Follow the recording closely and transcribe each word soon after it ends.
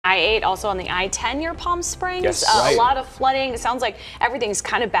I-8, also on the I-10 near Palm Springs. Yes, A lot of flooding. It sounds like everything's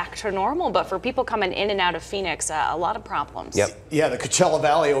kind of back to normal, but for people coming in and out of Phoenix, a lot of problems. Yeah, the Coachella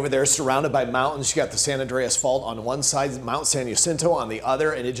Valley over there is surrounded by mountains. You got the San Andreas Fault on one side, Mount San Jacinto on the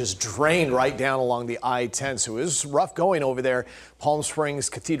other, and it just drained right down along the I-10. So it was rough going over there. Palm Springs,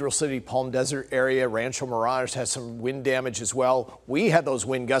 Cathedral City, Palm Desert area, Rancho Mirage has some wind damage as well. We had those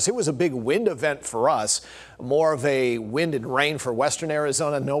wind gusts. It was a big wind event for us, more of a wind and rain for western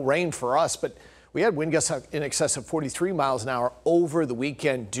Arizona. No rain for us, but we had wind gusts in excess of 43 miles an hour over the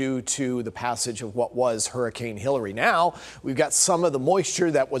weekend due to the passage of what was Hurricane Hilary. Now we've got some of the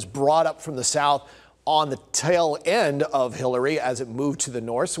moisture that was brought up from the south on the tail end of Hilary as it moved to the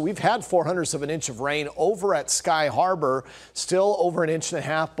north. So we've had 0.04 of an inch of rain over at Sky Harbor, still over 1.5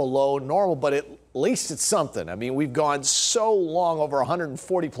 inches below normal, but at least it's something. I mean, we've gone so long, over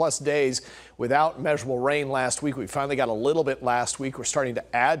 140 plus days without measurable rain last week. We finally got a little bit last week. We're starting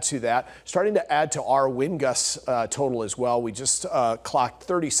to add to that, starting to add to our wind gusts total as well. We just clocked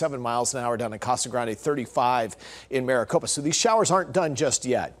 37 miles an hour down in Casa Grande, 35 in Maricopa. So these showers aren't done just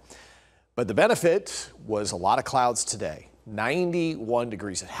yet. But the benefit was a lot of clouds today, 91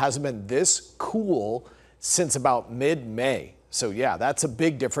 degrees. It hasn't been this cool since about mid-May. So yeah, that's a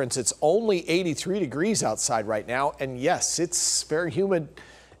big difference. It's only 83 degrees outside right now. And yes, it's very humid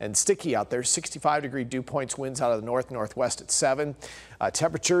and sticky out there. 65-degree dew points, winds out of the north-northwest at 7.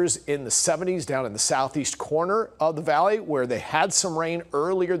 Temperatures in the 70s down in the southeast corner of the valley where they had some rain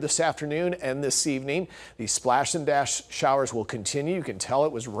earlier this afternoon and this evening. These splash and dash showers will continue. You can tell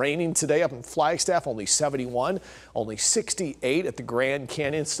it was raining today up in Flagstaff, only 71, only 68 at the Grand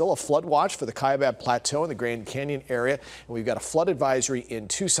Canyon. Still a flood watch for the Kaibab Plateau in the Grand Canyon area. And we've got a flood advisory in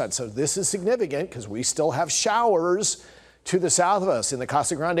Tucson. So this is significant because we still have showers to the south of us in the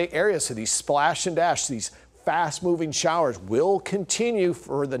Casa Grande area. So these splash and dash, these fast-moving showers will continue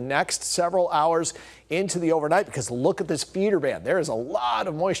for the next several hours into the overnight because look at this feeder band. There is a lot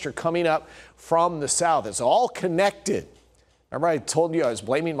of moisture coming up from the south. It's all connected. Remember I told you I was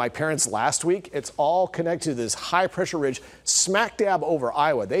blaming my parents last week? It's all connected to this high-pressure ridge smack dab over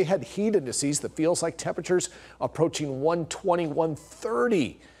Iowa. They had heat indices that feels like temperatures approaching 120,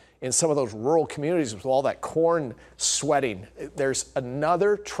 130 in some of those rural communities with all that corn sweating. There's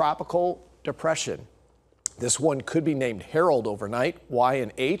another tropical depression. This one could be named Harold overnight, Y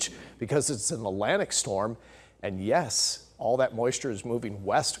and H, because it's an Atlantic storm. And yes, all that moisture is moving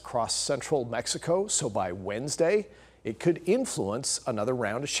west across central Mexico. So by Wednesday, it could influence another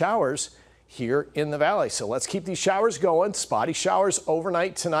round of showers here in the valley. So let's keep these showers going. Spotty showers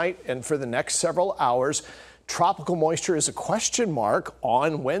overnight tonight and for the next several hours. Tropical moisture is a question mark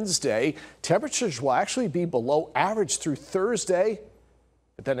on Wednesday. Temperatures will actually be below average through Thursday.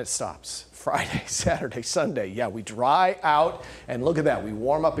 But then it stops. Friday, Saturday, Sunday. Yeah, we dry out and look at that. We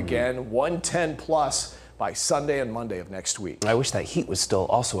warm up again, 110 plus by Sunday and Monday of next week. I wish that heat was still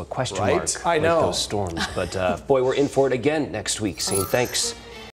also a question mark. I know. Like those storms. But boy, we're in for it again next week. Same thanks.